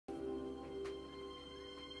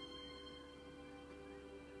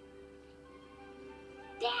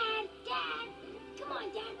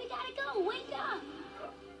gotta go. Wake up.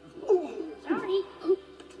 Sorry.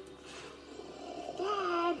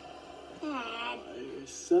 Dad. Dad. My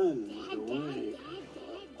son, Dad, away.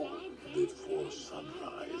 Dad. Before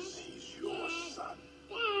sunrise, he's your son.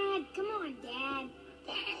 Dad, come on, Dad.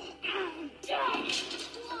 Dad.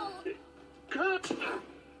 Whoa. Cut!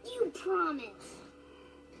 You promise.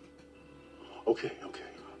 Okay.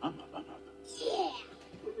 I'm up. Yeah.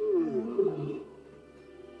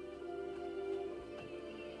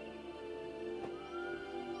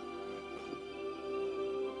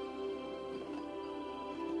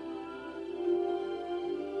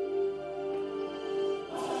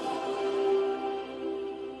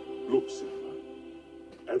 Look, Simba.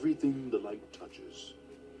 Everything the light touches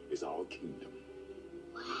is our kingdom.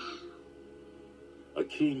 Wow. A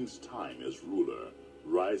king's time as ruler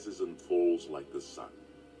rises and falls like the sun.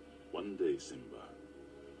 One day, Simba,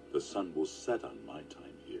 the sun will set on my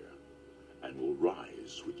time here and will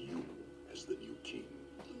rise with you as the new king.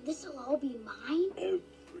 And this'll all be mine?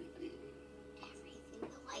 Everything. Everything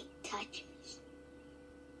the light touches.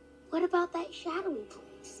 What about that shadowy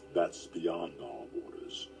place? That's beyond our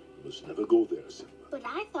borders. You must never go there, Simba. But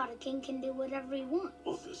I thought a king can do whatever he wants.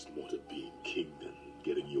 Oh, there's more to being king than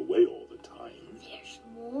getting your way all the time. There's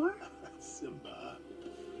more? Simba.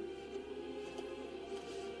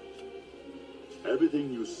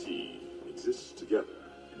 Everything you see exists together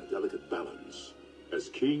in a delicate balance. As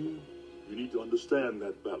king, you need to understand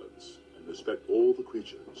that balance and respect all the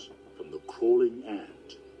creatures, from the crawling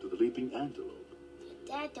ant to the leaping antelope.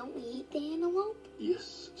 Dad, don't we eat the antelope?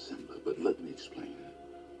 Yes, Simba, but let me explain.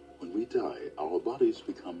 When we die, our bodies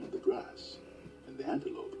become the grass, and the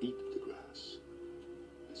antelope eat the grass.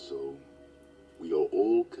 And so, we are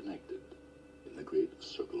all connected in the great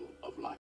circle